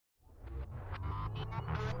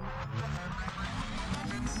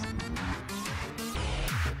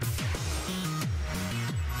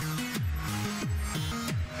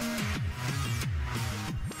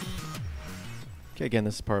Okay, again,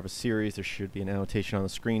 this is part of a series. There should be an annotation on the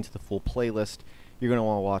screen to the full playlist. You're going to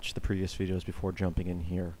want to watch the previous videos before jumping in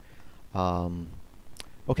here.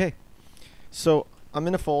 Okay, so I'm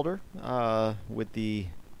in a folder with the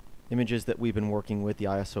images that we've been working with, the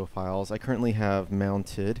ISO files. I currently have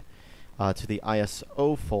mounted to the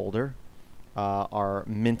ISO folder our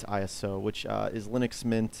Mint ISO, which is Linux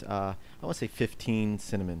Mint, I want to say 15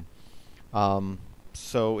 Cinnamon.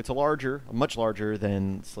 So it's much larger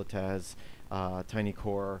than Slataz,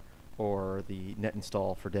 TinyCore, or the net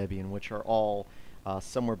install for Debian, which are all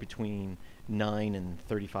somewhere between 9 and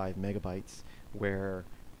 35 megabytes, where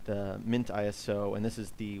the Mint ISO, and this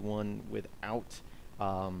is the one without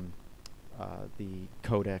the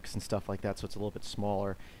codecs and stuff like that, so it's a little bit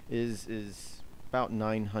smaller, is about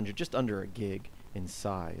 900, just under a gig in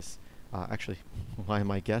size. Actually, why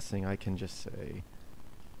am I guessing? I can just say,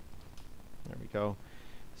 there we go.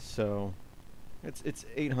 So it's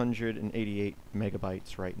 888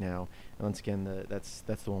 megabytes right now. And once again, that's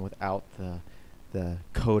the one without the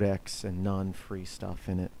codecs and non-free stuff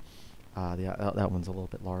in it. That one's a little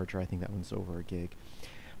bit larger. I think that one's over a gig.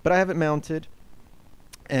 But I have it mounted,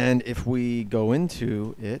 and if we go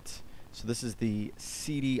into it, so this is the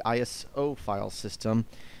CD ISO file system,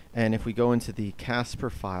 and if we go into the Casper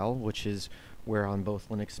file, which is where on both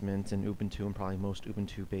Linux Mint and Ubuntu, and probably most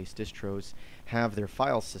Ubuntu-based distros have their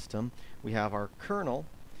file system, we have our kernel,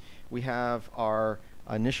 we have our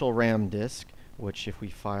initial RAM disk, which if we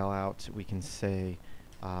file out, we can say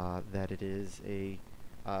that it is a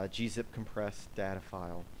gzip compressed data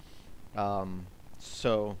file.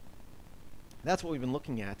 So that's what we've been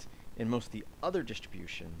looking at in most of the other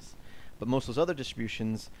distributions. But most of those other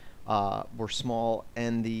distributions were small,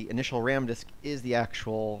 and the initial RAM disk is the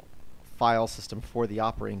actual file system for the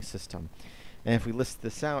operating system. And if we list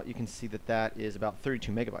this out, you can see that that is about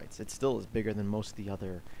 32 megabytes. It still is bigger than most of the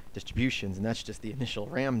other distributions, and that's just the initial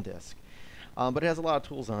RAM disk. But it has a lot of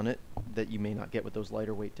tools on it that you may not get with those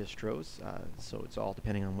lighter weight distros, so it's all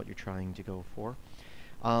depending on what you're trying to go for.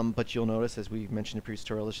 But you'll notice, as we mentioned in the previous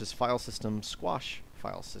tutorial, it's this file system, squash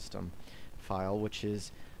file system file, which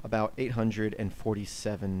is about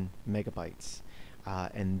 847 megabytes.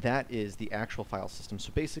 And that is the actual file system.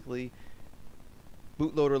 So basically,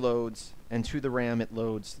 bootloader loads, and to the RAM it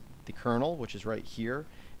loads the kernel, which is right here,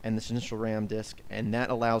 and this initial RAM disk, and that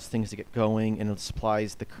allows things to get going, and it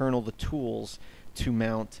supplies the kernel the tools to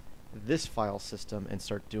mount this file system and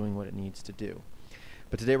start doing what it needs to do.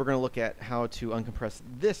 But today we're going to look at how to uncompress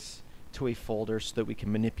this to a folder so that we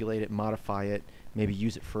can manipulate it, modify it, maybe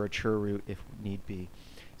use it for a chur root if need be.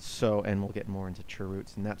 So, and we'll get more into chur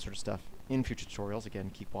roots and that sort of stuff in future tutorials. Again,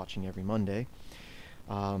 keep watching every Monday.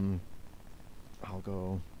 I'll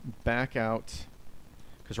go back out,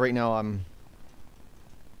 because right now I'm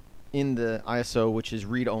in the ISO, which is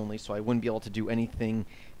read-only, so I wouldn't be able to do anything,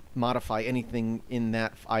 modify anything in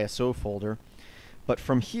that ISO folder. But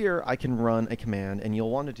from here, I can run a command, and you'll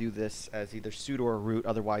want to do this as either sudo or root,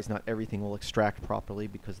 otherwise not everything will extract properly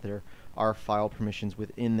because there are file permissions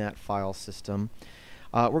within that file system.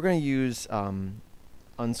 We're going to use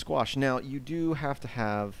unsquash. Now, you do have to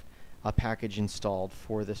have a package installed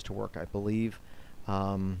for this to work, I believe.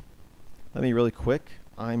 Let me really quick.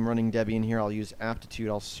 I'm running Debian here. I'll use aptitude.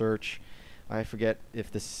 I'll search. I forget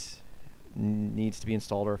if this needs to be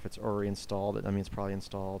installed or if it's already installed. I mean, it's probably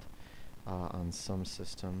installed on some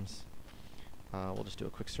systems. We'll just do a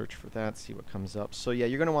quick search for that, see what comes up. So yeah,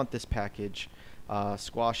 you're going to want this package,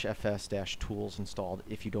 squashfs-tools installed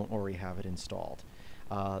if you don't already have it installed.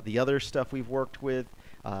 The other stuff we've worked with,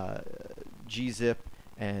 gzip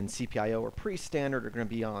and CPIO, are pretty standard, are going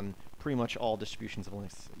to be on pretty much all distributions of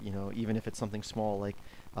Linux. You know, even if it's something small like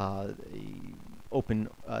open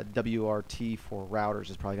WRT for routers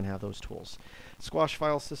is probably going to have those tools. Squash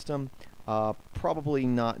file system, probably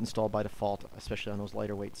not installed by default, especially on those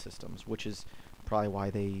lighter weight systems, which is probably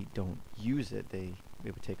why they don't use it. It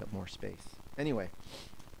would take up more space. Anyway,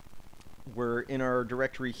 we're in our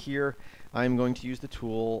directory here. I'm going to use the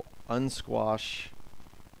tool unsquash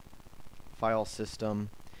file system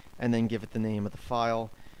and then give it the name of the file,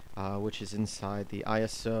 which is inside the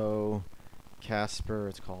ISO Casper.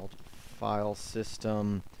 It's called file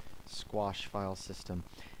system, squash file system,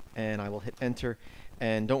 and I will hit enter.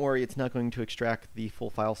 And don't worry, it's not going to extract the full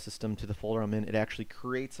file system to the folder I'm in. It actually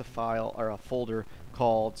creates a file or a folder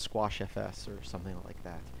called SQUASHFS or something like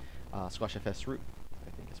that. SQUASHFS root,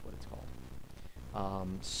 I think is what it's called.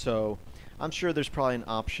 So I'm sure there's probably an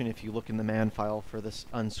option if you look in the man file for this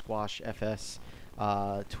unsquashfs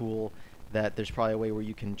tool, that there's probably a way where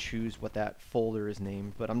you can choose what that folder is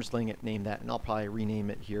named, but I'm just letting it name that, and I'll probably rename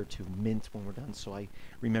it here to Mint when we're done, so I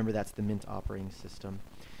remember that's the Mint operating system.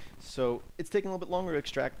 So it's taking a little bit longer to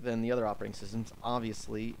extract than the other operating systems.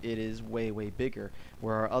 Obviously, it is way, way bigger.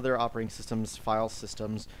 Where our other operating systems, file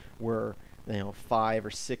systems, were 5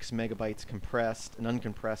 or 6 megabytes compressed and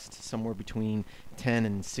uncompressed, somewhere between 10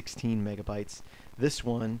 and 16 megabytes. This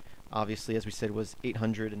one, obviously, as we said, was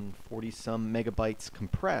 840 some megabytes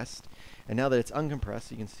compressed. And now that it's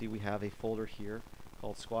uncompressed, you can see we have a folder here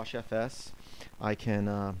called SQUASHFS. I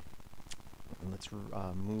can, let's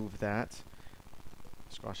move that.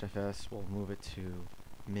 SQUASHFS, we'll move it to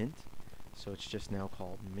Mint. So it's just now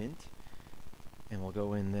called Mint. And we'll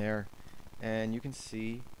go in there, and you can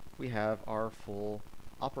see we have our full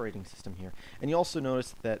operating system here. And you also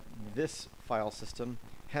notice that this file system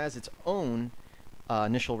has its own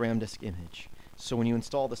initial RAM disk image. So when you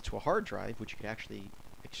install this to a hard drive, which you could actually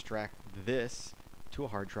extract this to a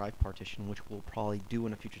hard drive partition, which we'll probably do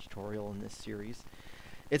in a future tutorial in this series,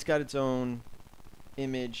 it's got its own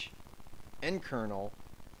image and kernel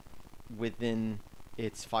within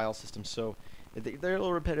its file system. So they're a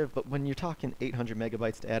little repetitive, but when you're talking 800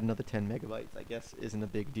 megabytes, to add another 10 megabytes, I guess, isn't a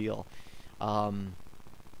big deal.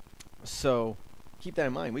 So keep that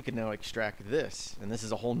in mind. We could now extract this, and this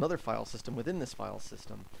is a whole nother file system within this file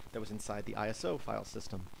system that was inside the ISO file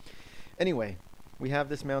system. Anyway, we have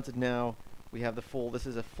this mounted now. We have the full, this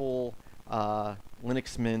is a full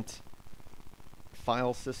Linux Mint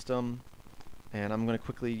file system, and I'm going to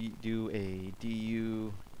quickly do a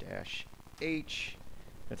du-h. It's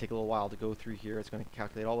going to take a little while to go through here. It's going to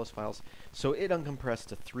calculate all those files. So it uncompressed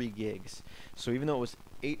to 3 gigs. So even though it was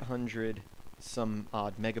 800 some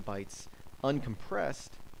odd megabytes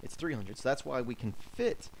uncompressed, it's 300. So that's why we can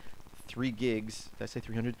fit 3 gigs, did I say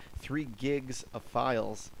 300? 3 gigs of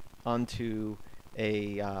files onto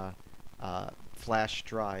a flash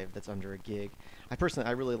drive that's under a gig.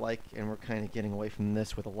 I really like, and we're kind of getting away from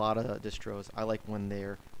this with a lot of distros, I like when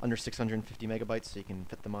they're under 650 megabytes so you can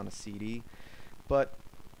fit them on a CD. But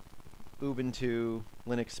Ubuntu,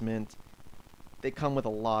 Linux Mint, they come with a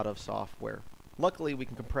lot of software. Luckily, we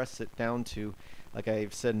can compress it down to, like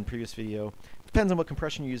I've said in the previous video, depends on what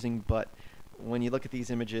compression you're using, but when you look at these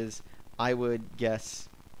images, I would guess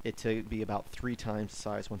it to be about 3 times the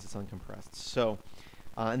size once it's uncompressed. So,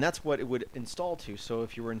 and that's what it would install to. So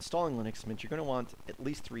if you were installing Linux Mint, you're going to want at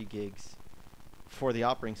least 3 gigs for the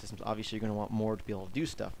operating systems. Obviously, you're going to want more to be able to do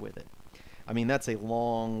stuff with it. I mean, that's a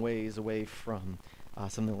long ways away from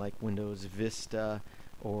something like Windows Vista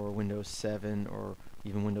or Windows 7 or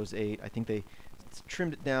even Windows 8. I think they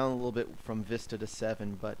trimmed it down a little bit from Vista to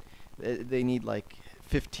 7, but they need like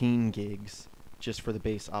 15 gigs just for the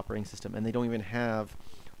base operating system, and they don't even have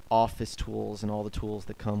Office tools and all the tools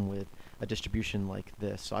that come with a distribution like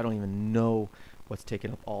this. So I don't even know what's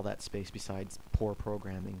taking up all that space besides poor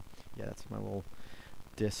programming. Yeah, that's my little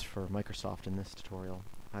diss for Microsoft in this tutorial.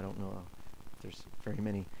 I don't know if there's very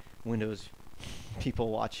many Windows people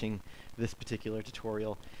watching this particular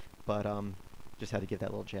tutorial, but just had to give that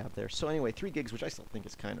little jab there. So anyway, 3 gigs, which I still think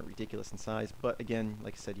is kind of ridiculous in size, but again,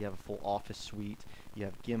 like I said, you have a full Office suite, you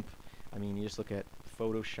have GIMP. I mean, you just look at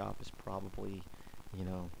Photoshop is probably,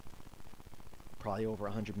 probably over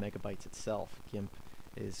 100 megabytes itself. GIMP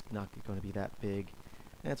is not going to be that big,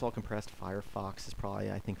 and it's all compressed. Firefox is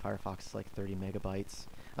probably, I think Firefox is like 30 megabytes.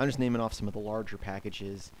 I'm just naming off some of the larger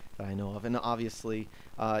packages that I know of, and obviously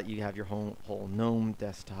you have your whole GNOME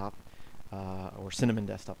desktop, or Cinnamon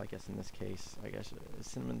desktop, I guess in this case. I guess is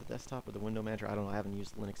Cinnamon the desktop or the window manager? I don't know. I haven't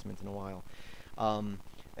used Linux Mint in a while.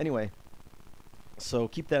 Anyway, so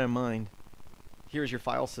keep that in mind. Here's your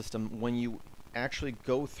file system. When you actually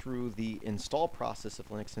go through the install process of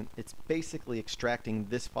Linux Mint, it's basically extracting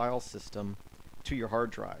this file system to your hard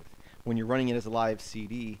drive. When you're running it as a live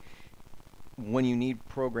CD, when you need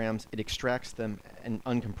programs, it extracts them and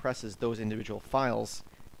uncompresses those individual files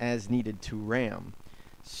as needed to RAM.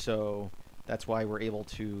 So that's why we're able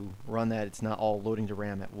to run that. It's not all loading to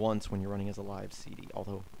RAM at once when you're running as a live CD,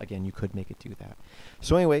 although, again, you could make it do that.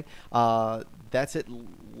 So anyway, that's it.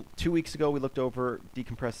 2 weeks ago, we looked over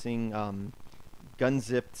decompressing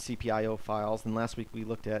gunzipped CPIO files, and last week we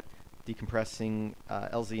looked at decompressing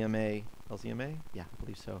LZMA, yeah, I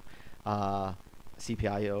believe so,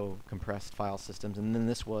 CPIO compressed file systems, and then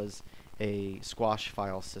this was a squash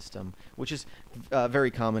file system, which is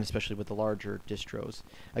very common, especially with the larger distros.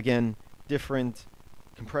 Again, different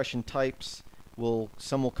compression types.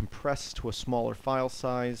 Some will compress to a smaller file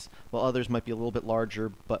size, while others might be a little bit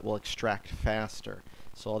larger, but will extract faster.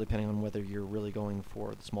 So all depending on whether you're really going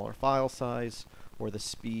for the smaller file size or the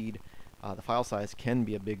speed. The file size can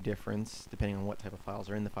be a big difference depending on what type of files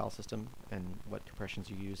are in the file system and what compressions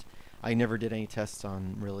you use. I never did any tests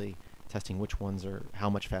on really testing which ones are how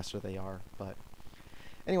much faster they are, but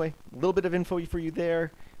anyway, a little bit of info for you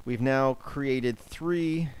there. we've now created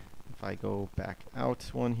 3. If I go back out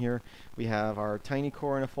one here, we have our tiny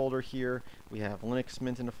core in a folder here, we have Linux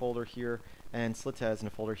Mint in a folder here, and Slitaz in a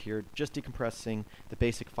folder here, just decompressing the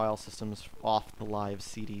basic file systems off the live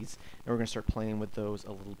CDs. And we're going to start playing with those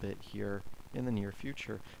a little bit here in the near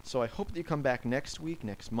future. So I hope that you come back next week,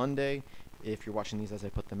 next Monday, if you're watching these as I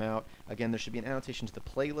put them out. Again, there should be an annotation to the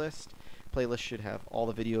playlist. Playlist should have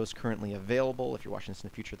all the videos currently available. If you're watching this in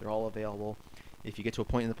the future, they're all available. If you get to a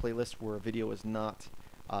point in the playlist where a video is not,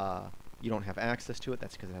 you don't have access to it,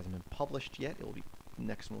 that's because it hasn't been published yet. It will be,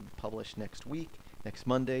 next one will be published next week, next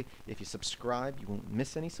Monday. If you subscribe, you won't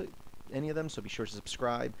miss any of them, so be sure to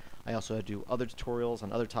subscribe. I also do other tutorials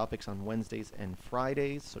on other topics on Wednesdays and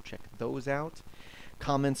Fridays, so check those out.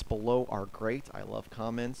 Comments below are great. I love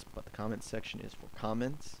comments, but the comments section is for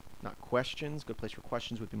comments, not questions. Good place for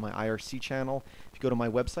questions would be my IRC channel. If you go to my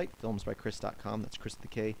website, filmsbychris.com, that's Chris with a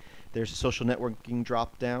K, there's a social networking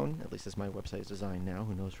drop down, at least as my website is designed now,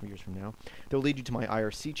 who knows for years from now. That will lead you to my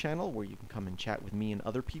IRC channel where you can come and chat with me and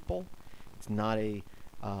other people. It's not a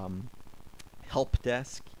help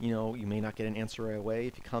desk. You know, you may not get an answer right away.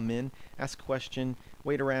 If you come in, ask a question,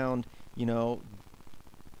 wait around, you know,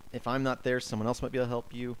 if I'm not there, someone else might be able to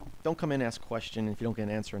help you. Don't come in, ask a question, and if you don't get an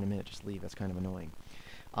answer in a minute, just leave. That's kind of annoying.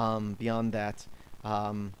 Beyond that,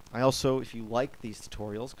 I also, if you like these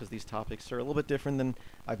tutorials, because these topics are a little bit different than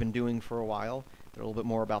I've been doing for a while, they're a little bit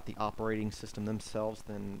more about the operating system themselves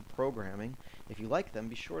than programming. If you like them,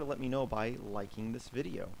 be sure to let me know by liking this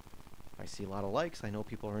video. I see a lot of likes. I know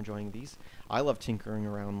people are enjoying these. I love tinkering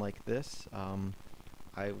around like this.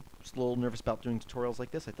 I was a little nervous about doing tutorials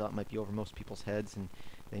like this. I thought it might be over most people's heads and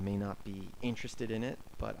they may not be interested in it,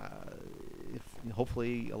 but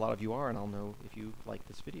hopefully a lot of you are, and I'll know if you like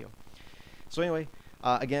this video. So anyway,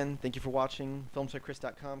 again, thank you for watching.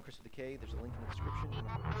 filmsbychris.com, Chris with a K. There's a link in the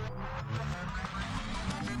description.